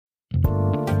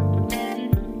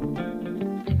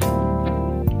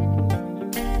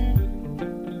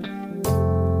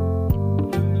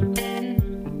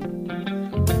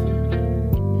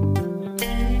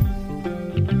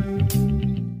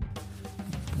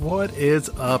What is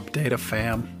up,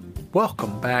 Datafam?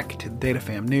 Welcome back to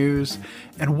Datafam News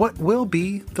and what will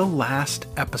be the last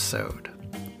episode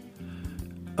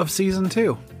of Season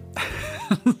 2.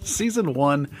 Season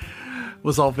 1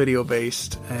 was all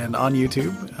video-based and on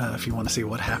YouTube, if you want to see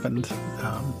what happened.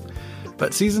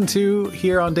 But Season 2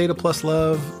 here on Data Plus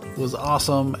Love was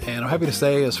awesome, and I'm happy to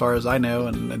say, as far as I know,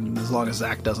 and as long as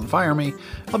Zach doesn't fire me,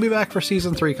 I'll be back for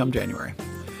Season 3 come January.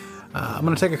 I'm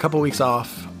going to take a couple weeks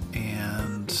off,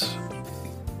 and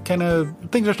kind of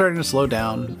things are starting to slow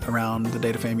down around the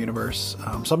Datafam universe. So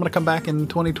I'm going to come back in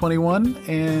 2021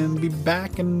 and be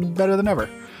back and better than ever.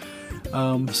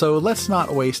 So let's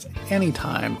not waste any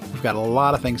time. We've got a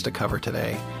lot of things to cover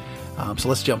today. So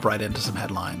let's jump right into some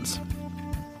headlines.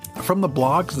 From the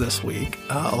blogs this week,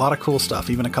 a lot of cool stuff,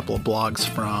 even a couple of blogs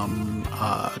from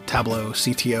Tableau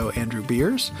CTO Andrew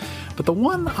Beers. But the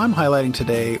one I'm highlighting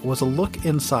today was a look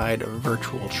inside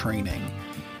virtual training.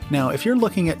 Now, if you're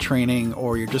looking at training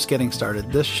or you're just getting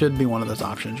started, this should be one of those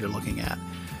options you're looking at.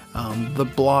 The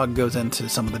blog goes into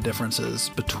some of the differences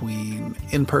between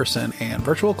in-person and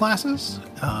virtual classes,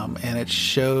 and it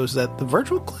shows that the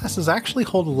virtual classes actually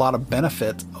hold a lot of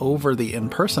benefit over the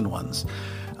in-person ones.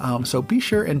 So be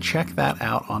sure and check that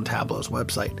out on Tableau's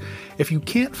website. If you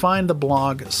can't find the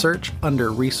blog, search under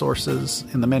resources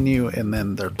in the menu, and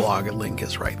then their blog link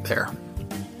is right there.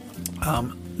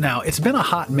 Now, it's been a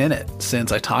hot minute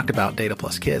since I talked about Data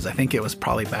Plus Kids. I think it was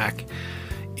probably back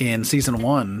in Season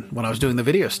 1 when I was doing the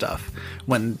video stuff,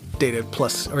 when Data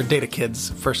Plus or Data Kids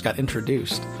first got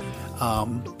introduced.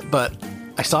 But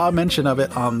I saw a mention of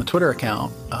it on the Twitter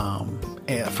account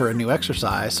for a new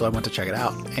exercise, so I went to check it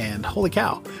out, and holy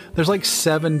cow, there's like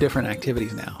 7 different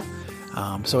activities now.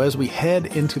 So as we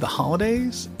head into the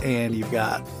holidays and you've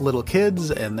got little kids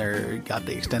and they're got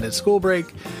the extended school break,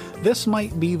 this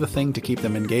might be the thing to keep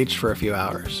them engaged for a few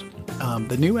hours.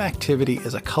 The new activity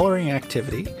is a coloring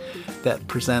activity that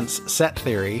presents set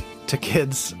theory to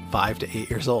kids 5 to 8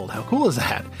 years old. How cool is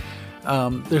that?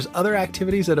 There's other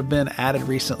activities that have been added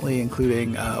recently,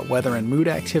 including weather and mood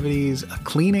activities, a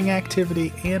cleaning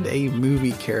activity, and a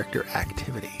movie character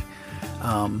activity.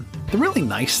 The really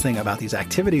nice thing about these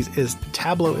activities is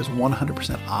Tableau is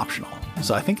 100% optional.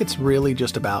 So I think it's really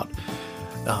just about,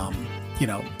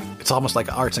 it's almost like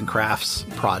an arts and crafts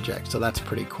project. So that's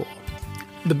pretty cool.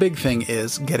 The big thing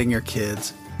is getting your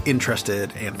kids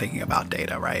interested and thinking about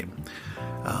data, right?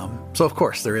 So of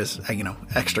course there is,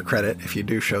 extra credit if you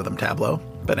do show them Tableau.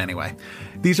 But anyway,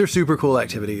 these are super cool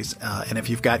activities. And if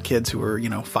you've got kids who are,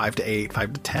 5 to 8,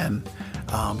 5 to 10,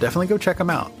 definitely go check them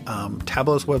out.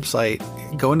 Tableau's website,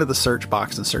 go into the search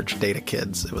box and search Data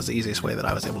Kids. It was the easiest way that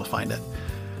I was able to find it.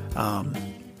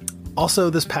 Also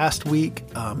this past week,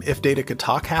 If Data Could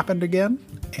Talk happened again.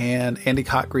 And Andy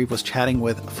Cotgreave was chatting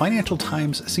with Financial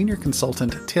Times senior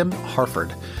consultant Tim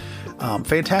Harford.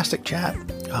 Fantastic chat.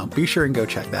 Be sure and go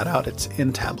check that out. It's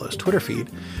in Tableau's Twitter feed.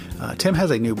 Tim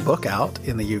has a new book out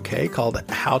in the UK called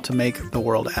How to Make the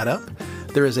World Add Up.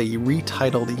 There is a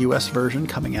retitled US version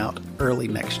coming out early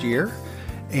next year.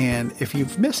 And if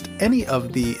you've missed any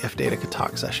of the If Data Could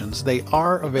Talk sessions, they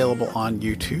are available on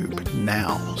YouTube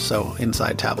now. So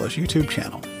inside Tableau's YouTube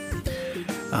channel.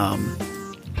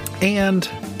 And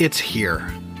it's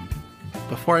here.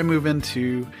 Before I move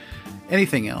into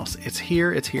anything else, it's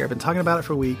here. I've been talking about it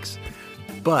for weeks,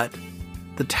 but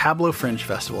the Tableau Fringe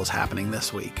Festival is happening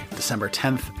this week, December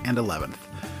 10th and 11th.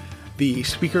 The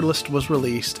speaker list was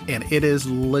released, and it is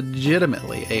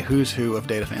legitimately a who's who of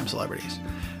Datafam celebrities.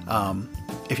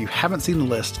 If you haven't seen the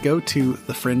list, go to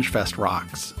the Fringe Fest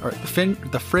Rocks, or the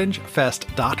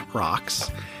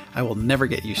FringeFest.rocks. I will never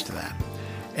get used to that.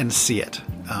 And see it.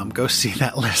 Go see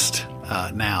that list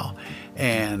now.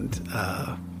 And,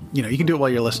 you can do it while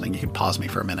you're listening. You can pause me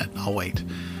for a minute. I'll wait.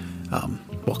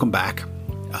 Welcome back.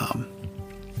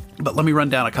 But let me run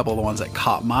down a couple of the ones that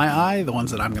caught my eye, the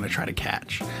ones that I'm going to try to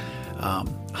catch.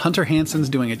 Hunter Hansen's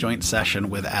doing a joint session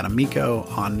with Adam Miko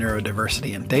on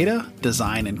neurodiversity and data,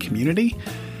 design and community.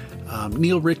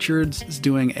 Neil Richards is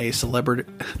doing a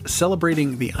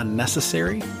celebrating the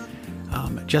unnecessary.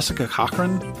 Jessica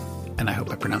Cochran, and I hope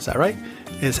I pronounced that right,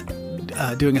 is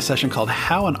doing a session called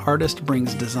How an Artist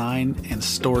Brings Design and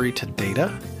Story to Data.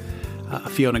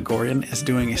 Fiona Gorian is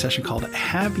doing a session called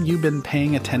Have You Been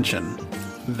Paying Attention?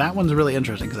 That one's really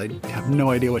interesting because I have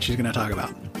no idea what she's going to talk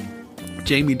about.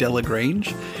 Jamie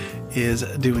Delagrange is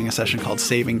doing a session called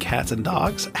Saving Cats and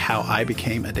Dogs, How I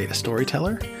Became a Data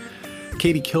Storyteller.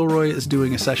 Katie Kilroy is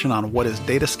doing a session on what is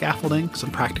data scaffolding, some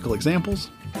practical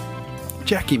examples.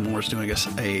 Jackie Moore is doing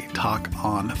a talk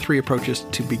on 3 approaches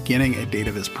to beginning a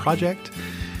data viz project.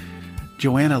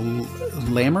 Joanna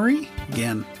Lamery,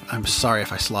 again, I'm sorry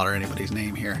if I slaughter anybody's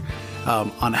name here,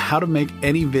 on how to make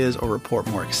any viz or report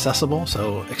more accessible.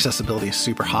 So accessibility is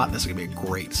super hot. This is going to be a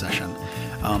great session.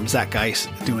 Zach Geis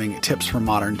doing tips for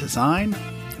modern design.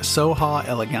 Soha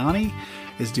Elegani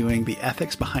is doing the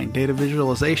ethics behind data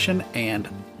visualization. And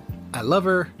I love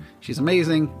her. She's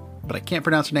amazing, but I can't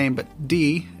pronounce her name. But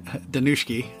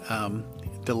Danushki, I'm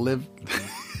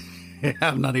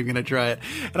not even going to try it.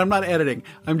 And I'm not editing.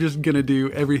 I'm just going to do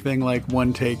everything like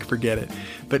one take, forget it.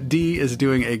 But Dee is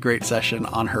doing a great session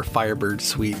on her Firebird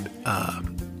Suite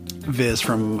viz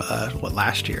from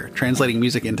last year, translating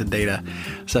music into data.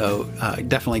 So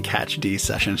definitely catch Dee's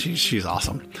session. She's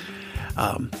awesome.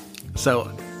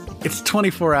 So it's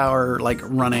 24-hour like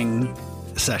running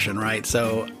session, right?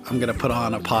 So I'm going to put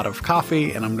on a pot of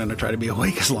coffee and I'm going to try to be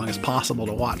awake as long as possible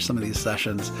to watch some of these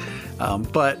sessions.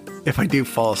 But if I do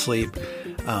fall asleep,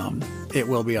 it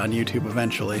will be on YouTube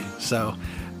eventually. So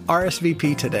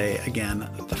RSVP today, again,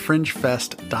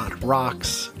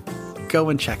 thefringefest.rocks. Go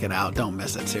and check it out. Don't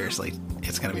miss it. Seriously,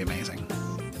 it's going to be amazing.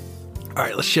 All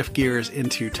right, let's shift gears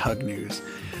into tug news.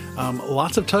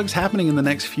 Lots of tugs happening in the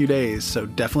next few days, so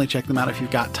definitely check them out if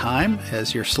you've got time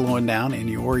as you're slowing down in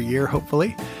your year,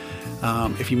 hopefully.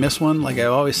 If you miss one, like I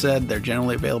always said, they're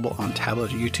generally available on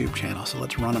Tableau's YouTube channel, so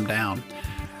let's run them down.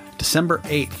 December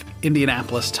 8th,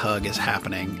 Indianapolis Tug is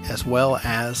happening, as well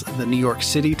as the New York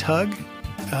City Tug.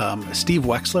 Steve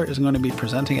Wexler is going to be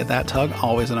presenting at that tug.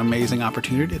 Always an amazing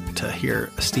opportunity to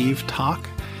hear Steve talk.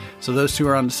 So those two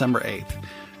are on December 8th.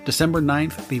 December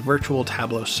 9th, the virtual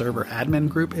Tableau server admin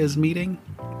group is meeting,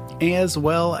 as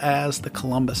well as the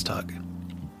Columbus Tug.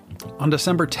 On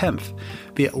December 10th,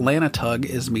 the Atlanta Tug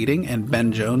is meeting, and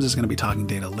Ben Jones is going to be talking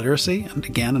data literacy. And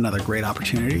again, another great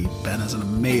opportunity. Ben is an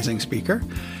amazing speaker.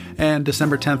 And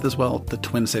December 10th as well, the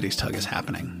Twin Cities Tug is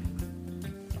happening.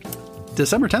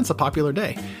 December 10th is a popular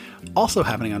day. Also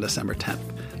happening on December 10th,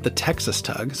 the Texas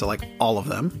Tug, so like all of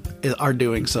them, are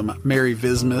doing some Merry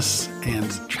Vismas and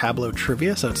Tableau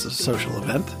trivia, so it's a social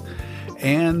event.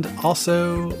 And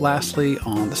also, lastly,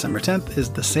 on December 10th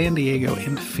is the San Diego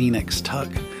and Phoenix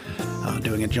Tug,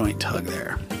 doing a joint tug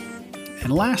there.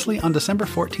 And lastly, on December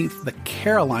 14th, the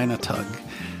Carolina Tug,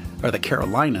 or the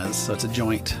Carolinas, so it's a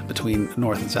joint between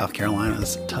North and South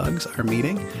Carolina's tugs, are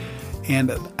meeting.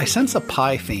 And I sense a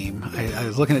pie theme. I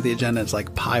was looking at the agenda. It's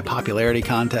like pie popularity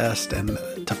contest and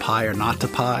to pie or not to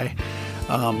pie.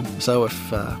 So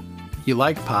if you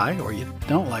like pie or you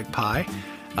don't like pie,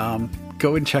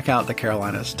 go and check out the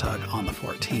Carolinas Tug on the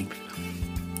 14th.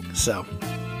 So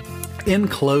in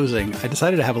closing, I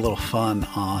decided to have a little fun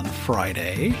on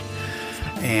Friday.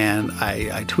 And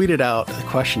I tweeted out a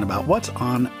question about what's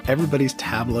on everybody's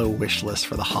Tableau wish list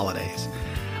for the holidays.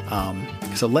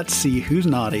 So let's see who's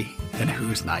naughty and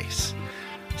who's nice.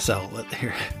 So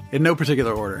here, in no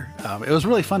particular order, it was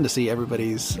really fun to see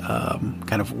everybody's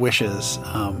kind of wishes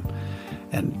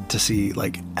and to see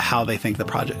like how they think the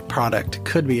product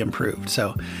could be improved.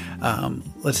 So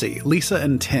let's see, Lisa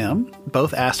and Tim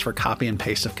both asked for copy and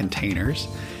paste of containers,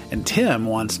 and Tim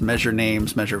wants measure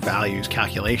names, measure values,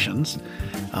 calculations.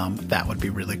 That would be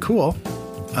really cool.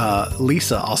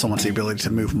 Lisa also wants the ability to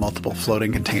move multiple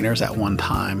floating containers at one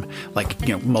time, like,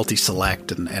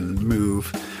 multi-select and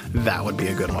move. That would be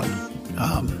a good one.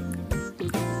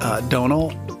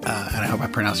 Donal, and I hope I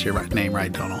pronounced your name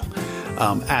right, Donal,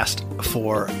 asked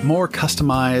for more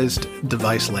customized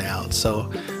device layouts. So,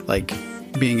 like,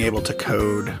 being able to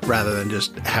code rather than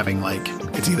just having, like,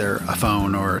 it's either a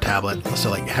phone or a tablet. So,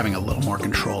 like, having a little more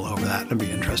control over that would be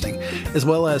interesting. As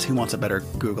well as he wants a better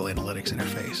Google Analytics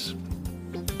interface.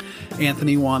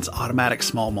 Anthony wants automatic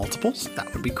small multiples.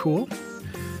 That would be cool.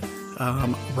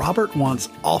 Robert wants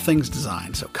all things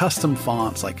design. So custom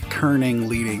fonts like kerning,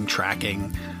 leading,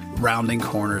 tracking, rounding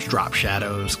corners, drop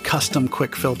shadows, custom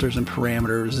quick filters and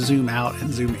parameters, zoom out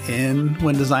and zoom in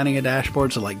when designing a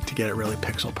dashboard. So like to get it really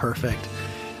pixel perfect.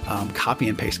 Copy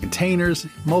and paste containers,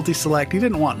 multi-select. He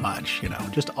didn't want much,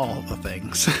 just all the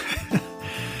things.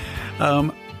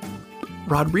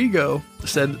 Rodrigo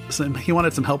said he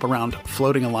wanted some help around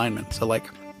floating alignment. So like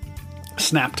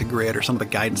snap to grid or some of the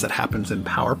guidance that happens in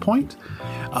PowerPoint.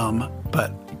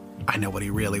 But I know what he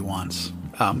really wants.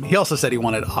 He also said he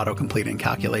wanted auto-completing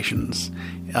calculations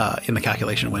in the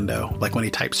calculation window. Like when he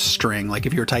types string, like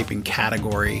if you were typing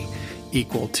category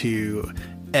equal to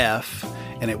F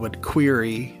and it would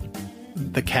query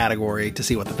the category to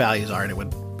see what the values are, and it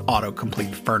would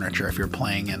auto-complete furniture if you're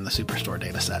playing in the Superstore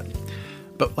data set.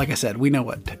 But like I said, we know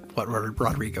what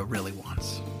Rodrigo really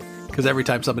wants. Because every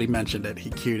time somebody mentioned it, he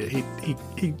cued it.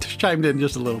 He chimed in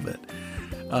just a little bit.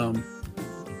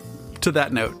 To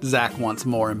that note, Zach wants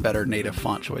more and better native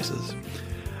font choices.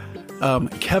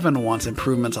 Kevin wants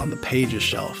improvements on the Pages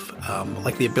shelf,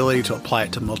 like the ability to apply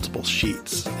it to multiple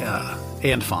sheets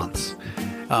and fonts.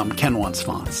 Ken wants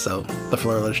fonts, so the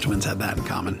Flurlage twins had that in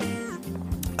common.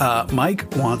 Mike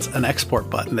wants an export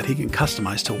button that he can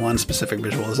customize to one specific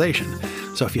visualization.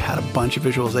 So if you had a bunch of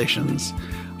visualizations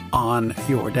on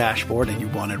your dashboard and you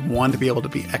wanted one to be able to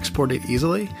be exported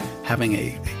easily, having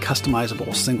a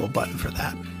customizable single button for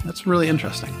that. That's really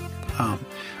interesting.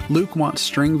 Luke wants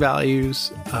string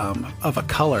values of a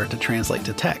color to translate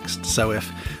to text. So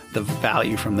if the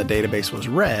value from the database was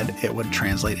red, it would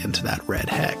translate into that red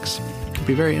hex. It'd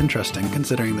be very interesting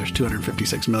considering there's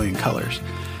 256 million colors.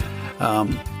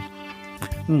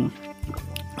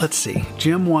 Let's see.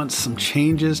 Jim wants some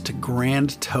changes to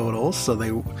grand totals so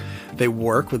they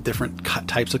work with different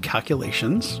types of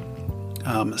calculations.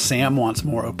 Sam wants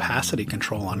more opacity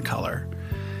control on color.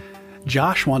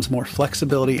 Josh wants more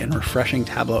flexibility in refreshing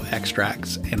Tableau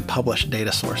extracts and published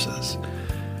data sources.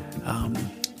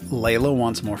 Layla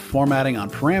wants more formatting on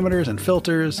parameters and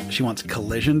filters. She wants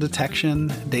collision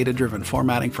detection, data-driven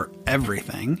formatting for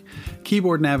everything,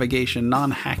 keyboard navigation,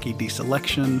 non-hacky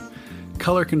deselection,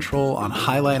 color control on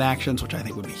highlight actions, which I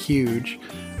think would be huge,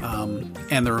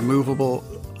 and the removal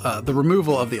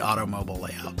of the automobile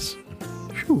layouts.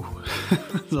 Whew,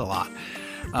 that's a lot.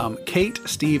 Kate,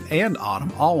 Steve, and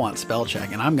Autumn all want spell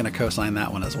check, and I'm going to co-sign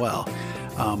that one as well.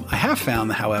 I have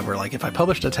found, however, like if I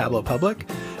published a Tableau Public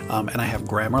and I have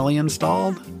Grammarly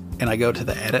installed and I go to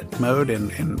the edit mode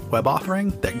in web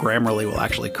authoring, that Grammarly will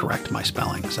actually correct my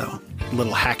spelling. So a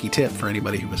little hacky tip for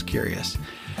anybody who was curious.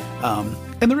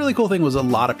 And the really cool thing was a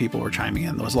lot of people were chiming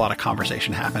in. There was a lot of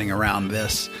conversation happening around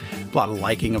this, a lot of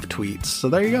liking of tweets. So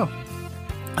there you go.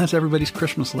 That's everybody's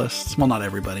Christmas lists. Well, not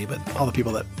everybody, but all the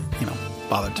people that,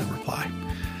 bothered to reply.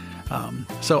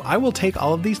 So I will take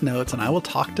all of these notes and I will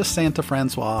talk to Santa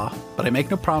Francois, but I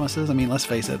make no promises. I mean, let's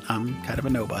face it, I'm kind of a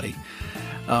nobody.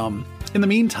 In the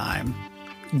meantime,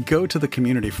 go to the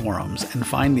community forums and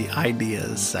find the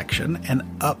ideas section and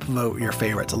upvote your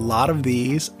favorites. A lot of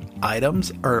these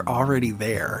items are already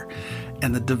there,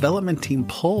 and the development team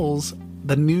pulls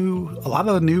a lot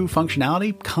of the new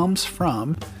functionality comes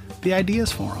from the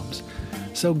ideas forums.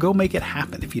 So go make it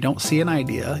happen. If you don't see an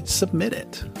idea, submit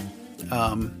it.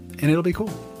 And it'll be cool.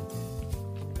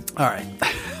 All right.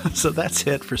 So that's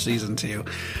it for season 2.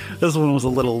 This one was a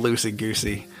little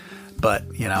loosey-goosey, but,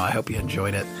 I hope you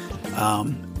enjoyed it.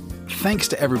 Thanks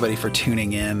to everybody for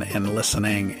tuning in and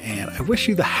listening, and I wish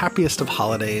you the happiest of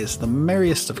holidays, the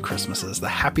merriest of Christmases, the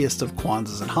happiest of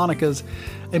Kwanzas and Hanukkahs,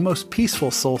 a most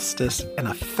peaceful solstice, and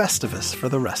a festivus for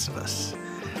the rest of us.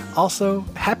 Also,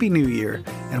 Happy New Year,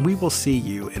 and we will see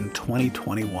you in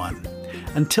 2021.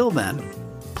 Until then,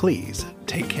 please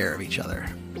take care of each other.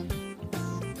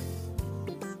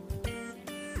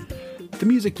 The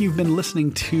music you've been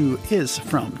listening to is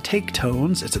from Take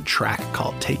Tones. It's a track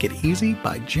called Take It Easy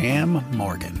by Jam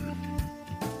Morgan.